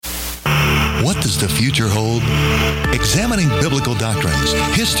What does the future hold? Examining biblical doctrines,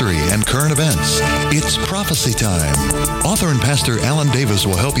 history, and current events. It's prophecy time. Author and pastor Alan Davis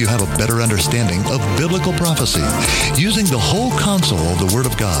will help you have a better understanding of biblical prophecy. Using the whole counsel of the Word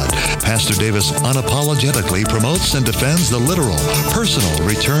of God, Pastor Davis unapologetically promotes and defends the literal, personal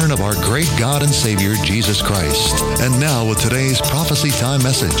return of our great God and Savior, Jesus Christ. And now with today's Prophecy Time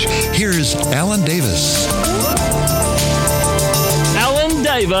message, here's Alan Davis. Alan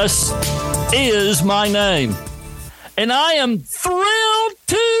Davis is my name, and I am thrilled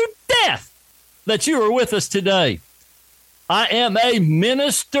to death that you are with us today. I am a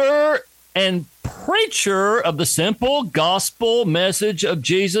minister and preacher of the simple gospel message of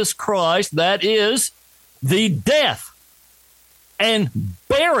Jesus Christ, that is the death and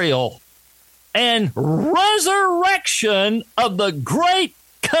burial and resurrection of the great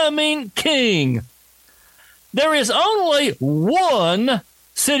coming King. There is only one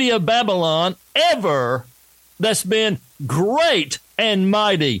city of Babylon ever that's been great and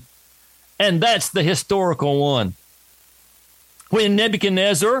mighty, and that's the historical one. When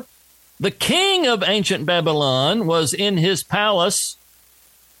Nebuchadnezzar, the king of ancient Babylon, was in his palace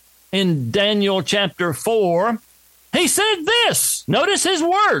in Daniel chapter 4, he said this. Notice his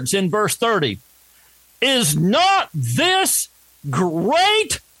words in verse 30. Is not this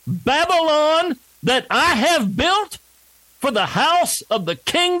great Babylon that I have built for the house of the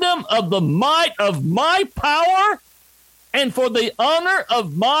kingdom of the might of my power and for the honor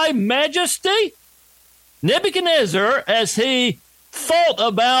of my majesty? Nebuchadnezzar, as he thought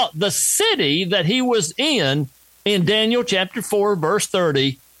about the city that he was in Daniel chapter 4, verse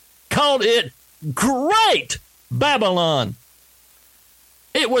 30, called it Great Babylon.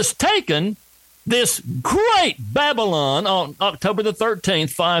 It was taken, this great Babylon, on October the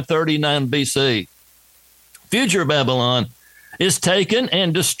 13th, 539 BC. Future Babylon is taken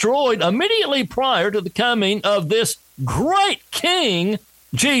and destroyed immediately prior to the coming of this great King,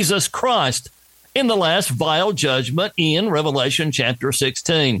 Jesus Christ, in the last vial judgment in Revelation chapter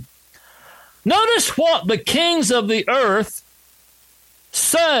 16. Notice what the kings of the earth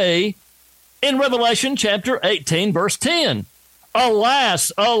say in Revelation chapter 18, verse 10.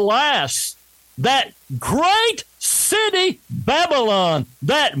 Alas, alas, that great city Babylon,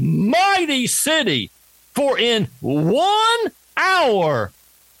 that mighty city, for in 1 hour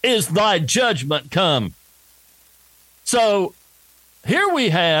is thy judgment come. So here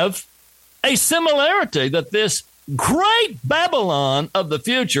we have a similarity that this great Babylon of the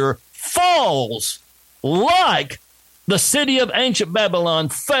future falls like the city of ancient Babylon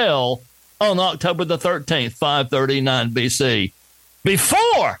fell on October the 13th, 539 BC,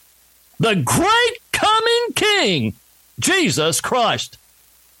 before the great coming King, Jesus Christ.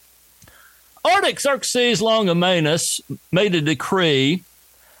 Artaxerxes Longimanus made a decree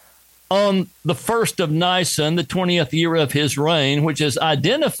on the 1st of Nisan, the 20th year of his reign, which is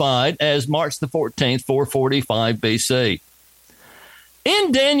identified as March the 14th, 445 BC.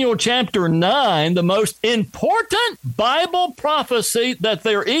 In Daniel chapter 9, the most important Bible prophecy that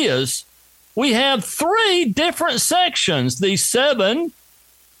there is, we have 3 different sections. The 7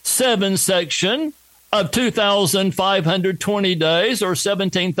 section of 2,520 days or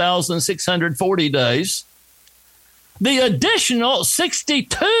 17,640 days. The additional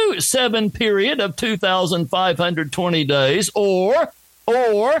 62-7 period of 2,520 days or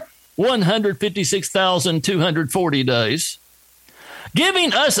 156,240 days,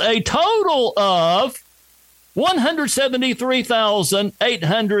 giving us a total of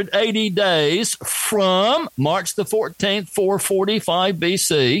 173,880 days from March the 14th, 445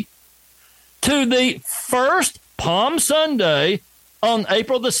 BC, to the first Palm Sunday on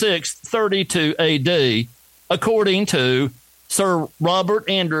April the 6th, 32 AD, according to Sir Robert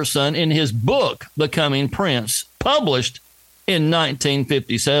Anderson in his book, The Coming Prince, published in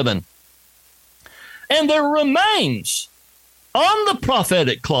 1957. And there remains on the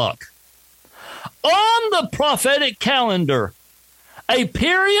prophetic clock, on the prophetic calendar, a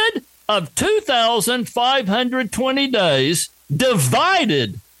period of 2,520 days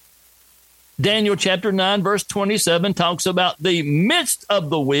divided. Daniel chapter 9, verse 27 talks about the midst of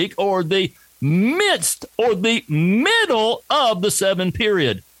the week, or the midst or the middle of the 7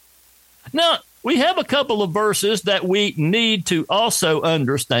 period. Now, we have a couple of verses that we need to also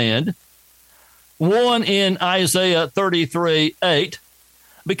understand. One in Isaiah 33:8,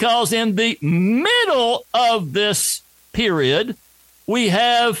 because in the middle of this period, we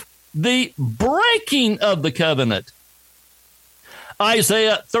have the breaking of the covenant.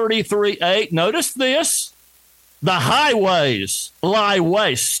 Isaiah 33:8, notice this: the highways lie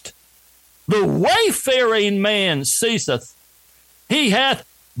waste, the wayfaring man ceaseth, he hath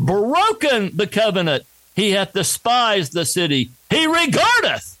broken the covenant. He hath despised the city. He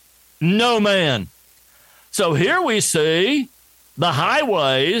regardeth no man. So here we see the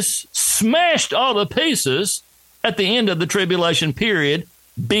highways smashed all to pieces at the end of the tribulation period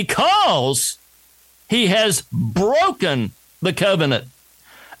because he has broken the covenant.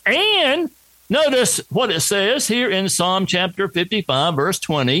 And notice what it says here in Psalm chapter 55, verse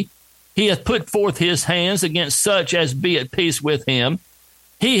 20. He hath put forth his hands against such as be at peace with him.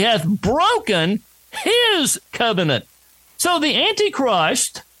 He hath broken his covenant. So the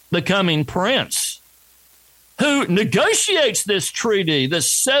Antichrist, the coming prince, who negotiates this treaty, this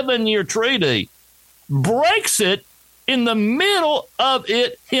 7-year treaty, breaks it in the middle of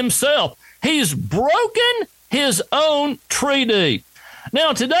it himself. He's broken his own treaty.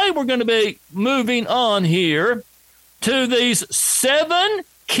 Now, today we're going to be moving on here to these 7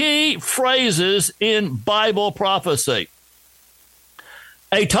 key phrases in Bible prophecy.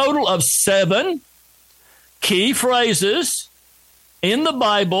 A total of 7 key phrases in the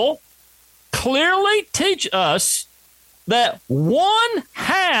Bible clearly teach us that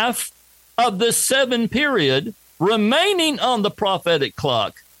 1/2 of the 7 period remaining on the prophetic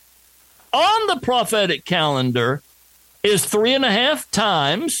clock, on the prophetic calendar, is 3.5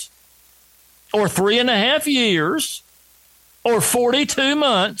 times, or 3.5 years, or 42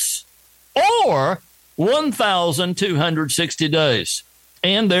 months, or 1,260 days.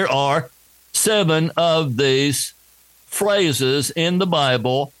 And there are 7 of these phrases in the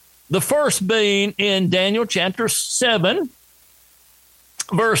Bible. The first being in Daniel chapter 7,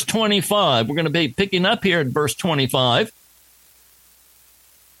 verse 25. We're going to be picking up here at verse 25,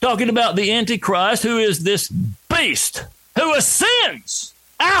 talking about the Antichrist, who is this beast who ascends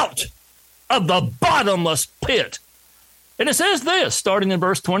out of the bottomless pit. And it says this, starting in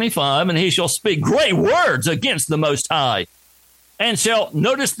verse 25, and he shall speak great words against the Most High, and shall,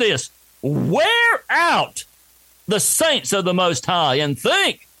 notice this, wear out the saints of the Most High, and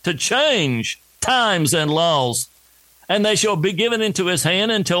think to change times and laws. And they shall be given into his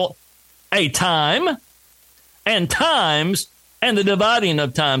hand until a time, and times, and the dividing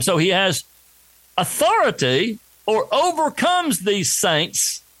of time. So he has authority, or overcomes these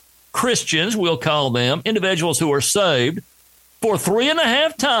saints, Christians, we'll call them, individuals who are saved, for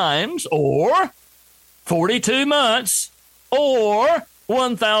 3.5 times, or 42 months, or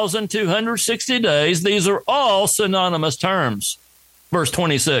 1,260 days. These are all synonymous terms. Verse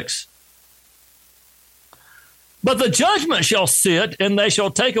 26. But the judgment shall sit, and they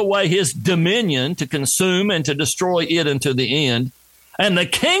shall take away his dominion to consume and to destroy it unto the end. And the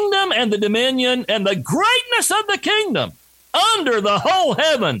kingdom and the dominion and the greatness of the kingdom under the whole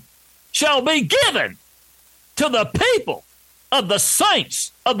heaven shall be given to the people of the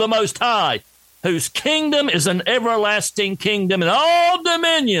saints of the Most High, whose kingdom is an everlasting kingdom, and all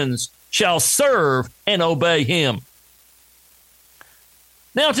dominions shall serve and obey him.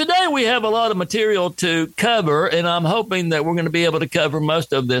 Now, today we have a lot of material to cover, and I'm hoping that we're going to be able to cover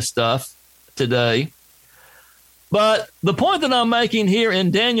most of this stuff today. But the point that I'm making here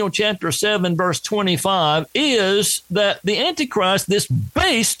in Daniel chapter 7, verse 25, is that the Antichrist, this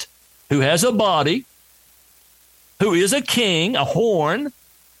beast who has a body, who is a king, a horn,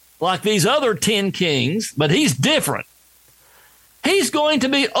 like these other 10 kings, but he's different. He's going to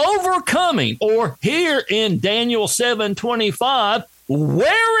be overcoming, or here in Daniel 7:25,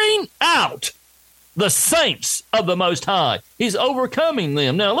 wearing out the saints of the Most High. He's overcoming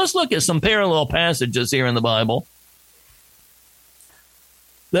them. Now, let's look at some parallel passages here in the Bible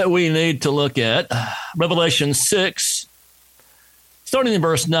that we need to look at. Revelation 6, starting in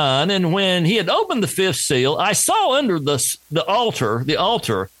verse 9, and when he had opened the 5th seal, I saw under the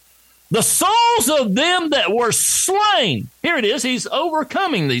altar, the souls of them that were slain. Here it is. He's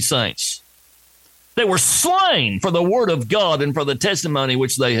overcoming these saints. They were slain for the word of God and for the testimony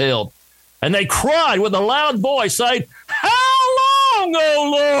which they held. And they cried with a loud voice, saying, How long,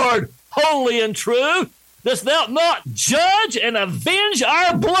 O Lord, holy and true, dost thou not judge and avenge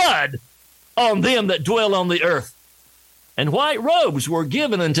our blood on them that dwell on the earth? And white robes were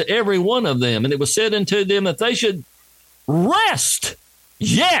given unto every one of them, and it was said unto them that they should rest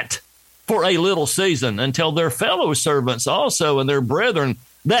yet for a little season, until their fellow servants also and their brethren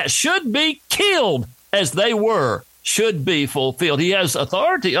that should be killed as they were should be fulfilled. He has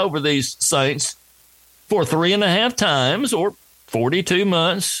authority over these saints for 3.5 times, or 42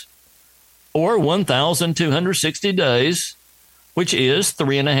 months, or 1,260 days, which is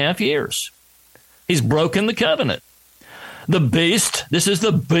 3.5 years. He's broken the covenant. The beast, this is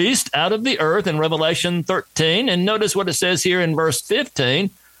the beast out of the earth in Revelation 13. And notice what it says here in verse 15.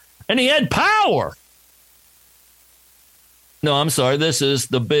 And he had power No, I'm sorry. This is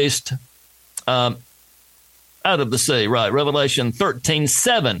the beast out of the sea, right? Revelation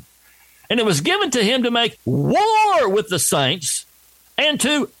 13:7. And it was given to him to make war with the saints and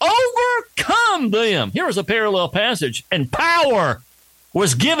to overcome them. Here is a parallel passage. And power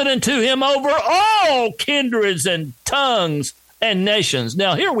was given unto him over all kindreds and tongues and nations.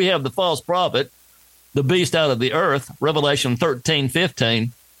 Now, here we have the false prophet, the beast out of the earth, Revelation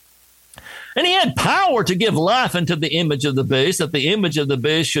 13:15. And he had power to give life unto the image of the beast, that the image of the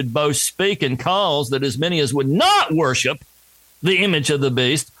beast should both speak and cause that as many as would not worship the image of the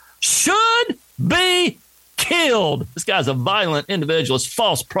beast should be killed. This guy's a violent individualist,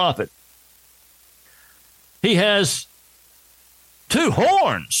 false prophet. He has 2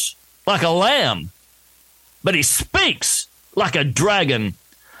 horns like a lamb, but he speaks like a dragon.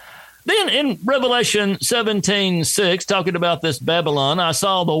 Then in Revelation 17:6, talking about this Babylon, I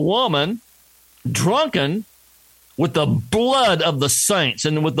saw the woman drunken with the blood of the saints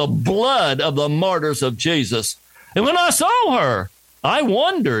and with the blood of the martyrs of Jesus. And when I saw her, I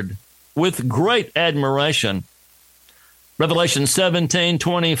wondered with great admiration. Revelation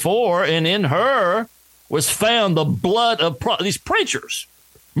 17:24, and in her was found the blood of these preachers,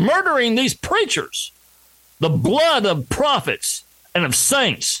 murdering these preachers, the blood of prophets and of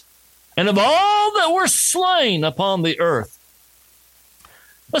saints, and of all that were slain upon the earth.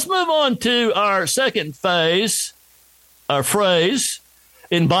 Let's move on to our second phase, our phrase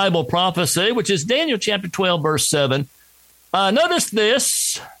in Bible prophecy, which is Daniel chapter 12, verse 7. Notice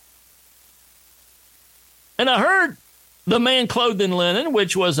this. And I heard the man clothed in linen,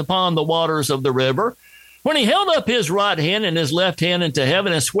 which was upon the waters of the river, when he held up his right hand and his left hand into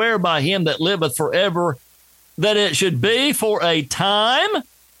heaven, and swear by him that liveth forever, that it should be for a time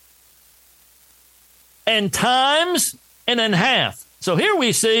and times and a half. So here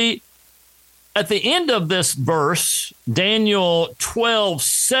we see at the end of this verse, Daniel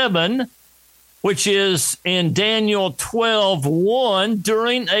 12:7, which is in Daniel 12:1,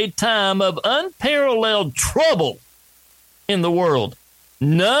 during a time of unparalleled trouble in the world.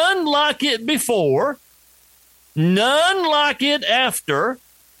 None like it before, none like it after.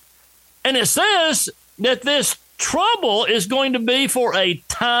 And it says that this trouble is going to be for a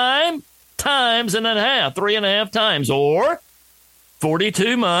time, times and a half, 3.5 times, or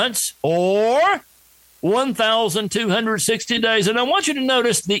 42 months, or 1,260 days. And I want you to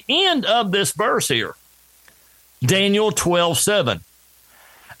notice the end of this verse here. Daniel 12:7.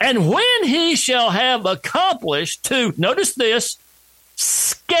 And when he shall have accomplished to, notice this,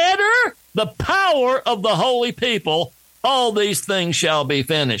 scatter the power of the holy people, all these things shall be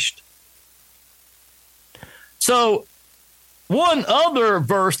finished. So, one other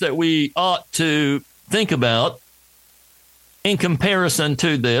verse that we ought to think about in comparison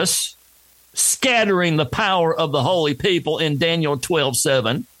to this, scattering the power of the holy people in Daniel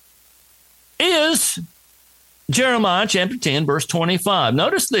 12:7, is Jeremiah chapter 10, verse 25.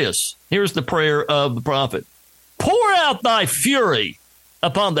 Notice this. Here's the prayer of the prophet. Pour out thy fury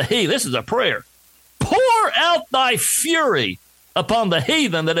upon the heathen. This is a prayer. Pour out thy fury upon the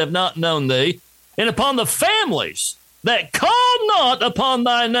heathen that have not known thee, and upon the families that call not upon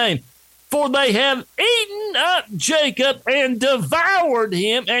thy name. For they have eaten up Jacob and devoured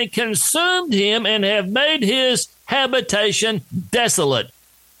him and consumed him and have made his habitation desolate.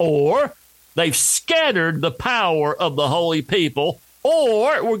 Or they've scattered the power of the holy people.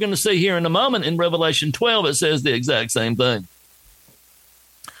 Or we're going to see here in a moment in Revelation 12, it says the exact same thing.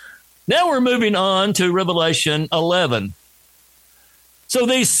 Now we're moving on to Revelation 11. So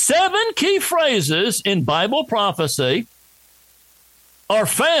these 7 key phrases in Bible prophecy are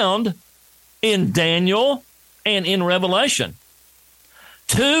found in Daniel and in Revelation.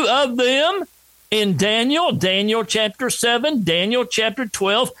 2 of them in Daniel, Daniel chapter 7, Daniel chapter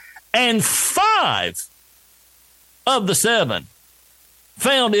 12, and 5 of the 7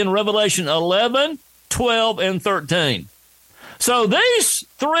 found in Revelation 11, 12, and 13. So these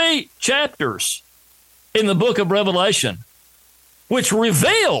 3 chapters in the book of Revelation, which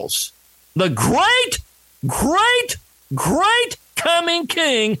reveals the great, great, great coming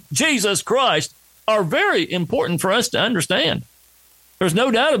King, Jesus Christ, are very important for us to understand. There's no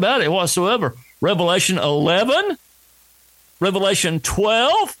doubt about it whatsoever. Revelation 11, Revelation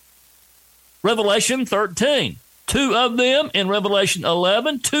 12, Revelation 13. 2 of them in Revelation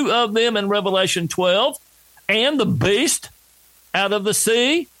 11, 2 of them in Revelation 12, and the beast out of the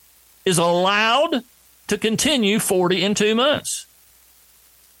sea is allowed to continue 42 months.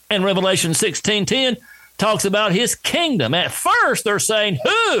 And Revelation 16:10 talks about his kingdom. At first, they're saying,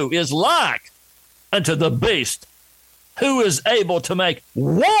 who is like unto the beast, who is able to make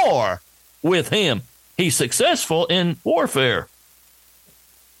war with him? he's successful in warfare.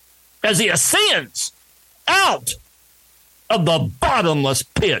 As he ascends out of the bottomless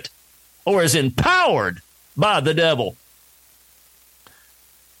pit, or is empowered by the devil.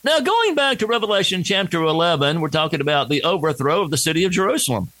 Now, going back to Revelation chapter 11, we're talking about the overthrow of the city of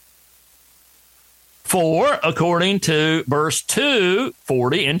Jerusalem. For, according to verse 2,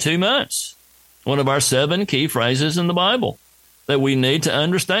 40 in 2 months. One of our 7 key phrases in the Bible that we need to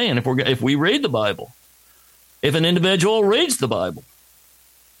understand if we read the Bible. If an individual reads the Bible.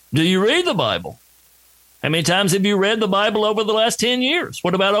 Do you read the Bible? How many times have you read the Bible over the last 10 years?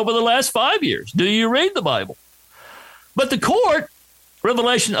 What about over the last 5 years? Do you read the Bible? But the court,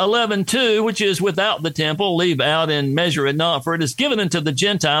 Revelation 11:2, which is without the temple, leave out and measure it not, for it is given unto the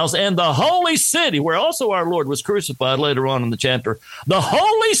Gentiles, and the holy city, where also our Lord was crucified later on in the chapter, the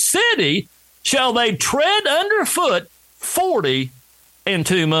holy city shall they tread underfoot 40 and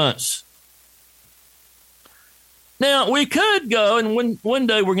 2 months. Now, we could go, and one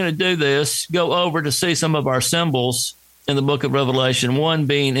day we're going to do this, go over to see some of our symbols in the book of Revelation, one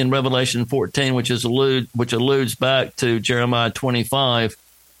being in Revelation 14, which alludes back to Jeremiah 25,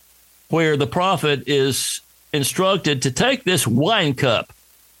 where the prophet is instructed to take this wine cup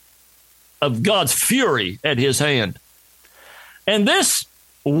of God's fury at his hand. And this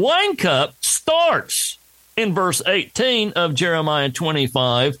wine cup starts in verse 18 of Jeremiah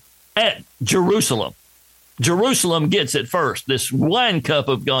 25 at Jerusalem. Jerusalem gets it first, this wine cup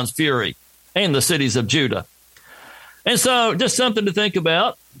of God's fury, and the cities of Judah. And so just something to think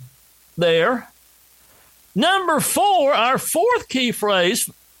about there. Number 4, our 4th key phrase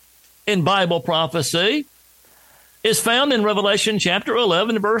in Bible prophecy is found in Revelation chapter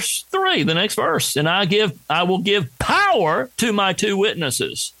 11, verse 3, the next verse. And I will give power to my 2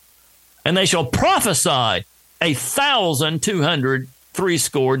 witnesses, and they shall prophesy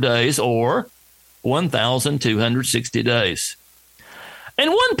 1,260 days, or 1,260 days. And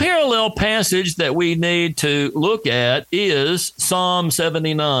one parallel passage that we need to look at is Psalm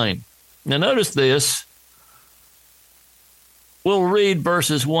 79. Now notice this. We'll read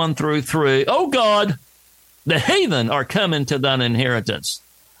verses 1 through 3. O God, the heathen are coming to thine inheritance.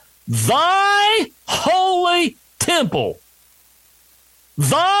 Thy holy temple.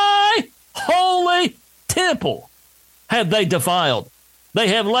 Thy holy temple have they defiled. They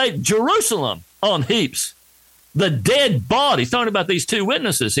have laid Jerusalem on heaps. The dead bodies, talking about these 2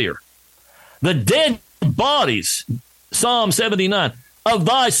 witnesses here. The dead bodies, Psalm 79, of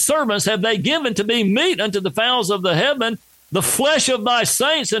thy servants have they given to be meat unto the fowls of the heaven, the flesh of thy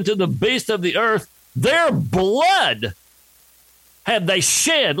saints unto the beasts of the earth. Their blood have they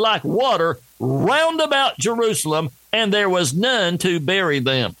shed like water round about Jerusalem, and there was none to bury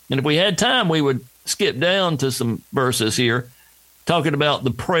them. And if we had time, we would skip down to some verses here, talking about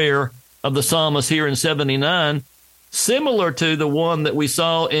the prayer of the psalmist here in 79, similar to the one that we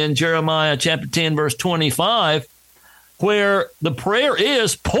saw in Jeremiah chapter 10, verse 25, where the prayer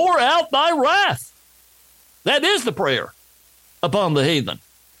is, pour out thy wrath. That is the prayer upon the heathen.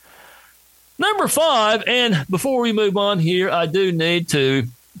 Number 5, and before we move on here, I do need to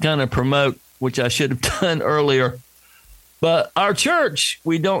kind of promote, which I should have done earlier, but our church,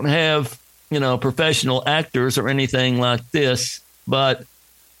 we don't have, professional actors or anything like this,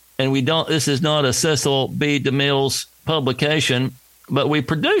 this is not a Cecil B. DeMille's publication, but we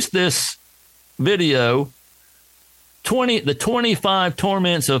produced this video, the 25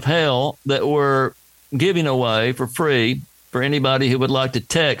 torments of hell that we're giving away for free for anybody who would like to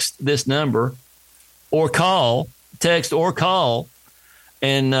text this number or text or call,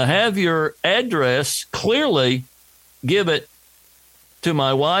 and have your address clearly, give it to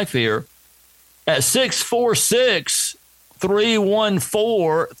my wife here at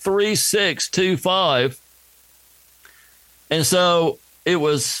 646-314-3625. And so it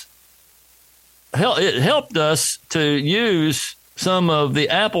helped us to use some of the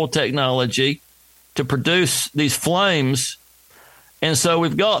Apple technology to produce these flames. And so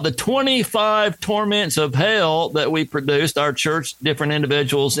we've got the 25 torments of hell that we produced, our church, different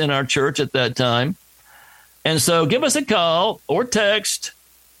individuals in our church at that time. And so give us a call or text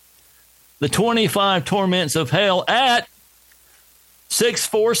the 25 torments of hell at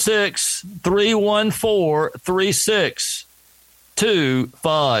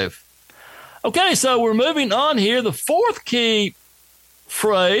 646-314-3625. Okay, so we're moving on here. The 4th key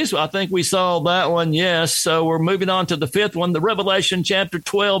phrase, I think we saw that one, yes. So we're moving on to the 5th one, the Revelation chapter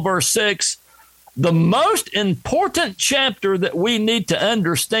 12, verse 6. The most important chapter that we need to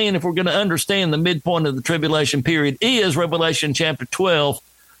understand if we're going to understand the midpoint of the tribulation period is Revelation chapter 12.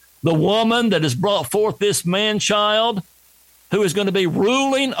 The woman that has brought forth this man-child who is going to be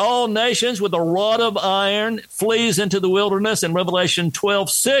ruling all nations with a rod of iron, flees into the wilderness in Revelation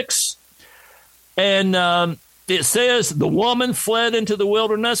 12:6. And it says, the woman fled into the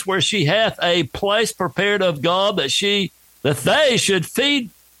wilderness where she hath a place prepared of God that they should feed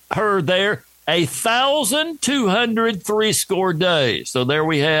her there 1,260 days. So there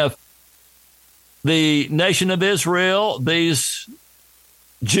we have the nation of Israel, these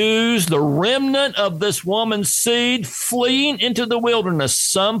Jews, the remnant of this woman's seed, fleeing into the wilderness.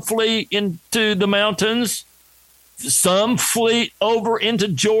 Some flee into the mountains. Some flee over into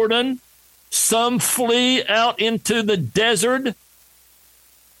Jordan. Some flee out into the desert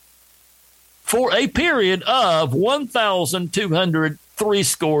for a period of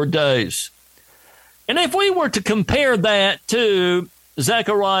 1,260 days. And if we were to compare that to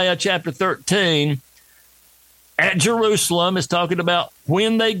Zechariah chapter 13, at Jerusalem, is talking about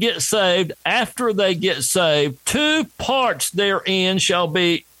when they get saved, after they get saved, 2 parts therein shall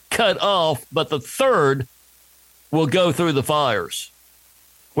be cut off, but the third will go through the fires,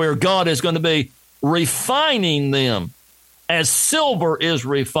 where God is going to be refining them as silver is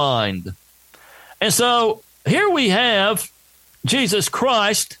refined. And so here we have Jesus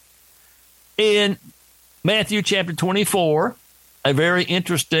Christ in Matthew chapter 24, a very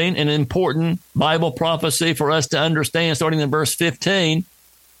interesting and important Bible prophecy for us to understand, starting in verse 15.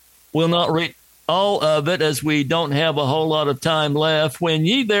 We'll not read all of it as we don't have a whole lot of time left. When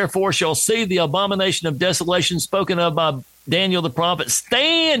ye therefore shall see the abomination of desolation spoken of by Daniel the prophet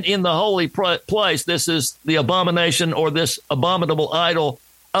stand in the holy place, this is the abomination or this abominable idol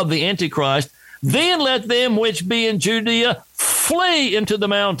of the Antichrist, then let them which be in Judea flee into the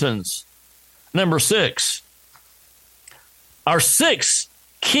mountains. Number 6. Our 6th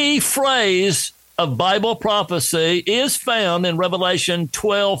key phrase of Bible prophecy is found in Revelation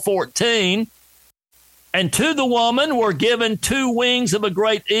 12:14. And to the woman were given 2 wings of a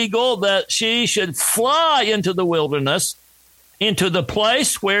great eagle, that she should fly into the wilderness, into the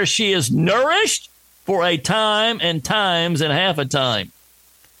place where she is nourished for a time and times and half a time.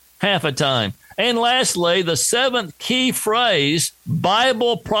 Half a time. And lastly, the 7th key phrase,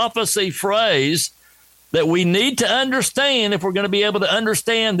 Bible prophecy phrase, that we need to understand if we're going to be able to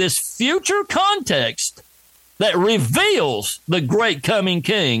understand this future context that reveals the great coming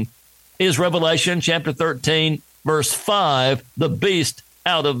king, is Revelation chapter 13, verse 5, the beast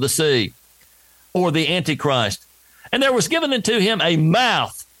out of the sea, or the Antichrist. And there was given unto him a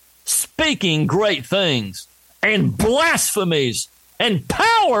mouth speaking great things and blasphemies, and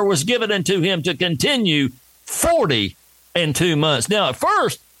power was given unto him to continue 42 months. Now, at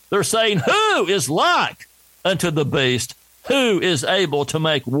first, they're saying, who is like unto the beast? Who is able to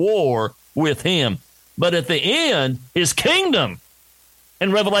make war with him? But at the end, his kingdom,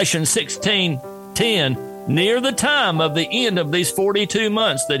 in Revelation 16:10, near the time of the end of these 42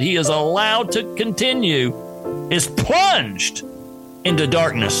 months that he is allowed to continue, is plunged into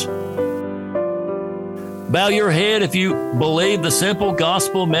darkness. Bow your head if you believe the simple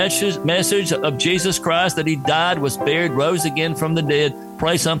gospel message of Jesus Christ, that he died, was buried, rose again from the dead.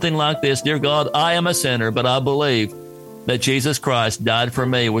 Pray something like this: Dear God, I am a sinner, but I believe that Jesus Christ died for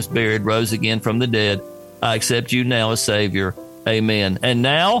me, was buried, rose again from the dead. I accept you now as Savior. Amen. And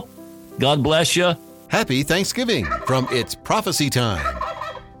now, God bless you. Happy Thanksgiving from It's Prophecy Time.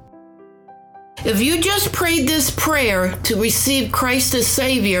 If you just prayed this prayer to receive Christ as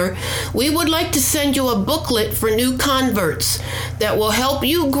Savior, we would like to send you a booklet for new converts that will help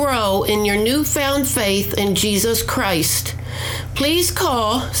you grow in your newfound faith in Jesus Christ. Please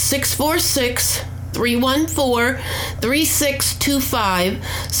call 646-314-3625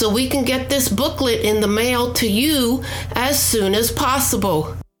 so we can get this booklet in the mail to you as soon as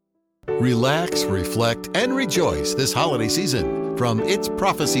possible. Relax, reflect, and rejoice this holiday season from It's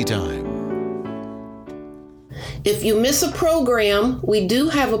Prophecy Time. If you miss a program, we do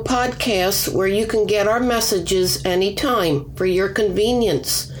have a podcast where you can get our messages anytime for your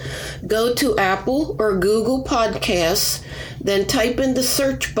convenience. Go to Apple or Google Podcasts, then type in the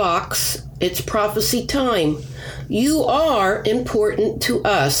search box, It's Prophecy Time. You are important to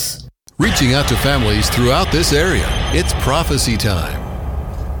us. Reaching out to families throughout this area, it's Prophecy Time.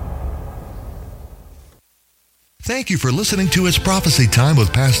 Thank you for listening to It's Prophecy Time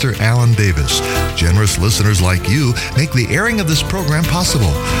with Pastor Alan Davis. Generous listeners like you make the airing of this program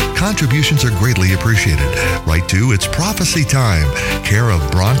possible. Contributions are greatly appreciated. Write to It's Prophecy Time, care of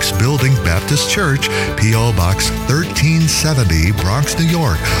Bronx Building Baptist Church, P.O. Box 1370, Bronx, New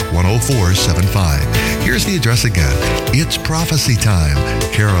York, 10475. Here's the address again. It's Prophecy Time,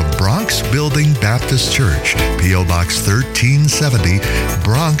 care of Bronx Building Baptist Church, P.O. Box 1370,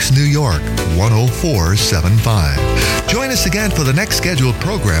 Bronx, New York, 10475. Join us again for the next scheduled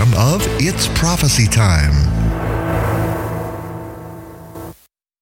program of It's Prophecy Time.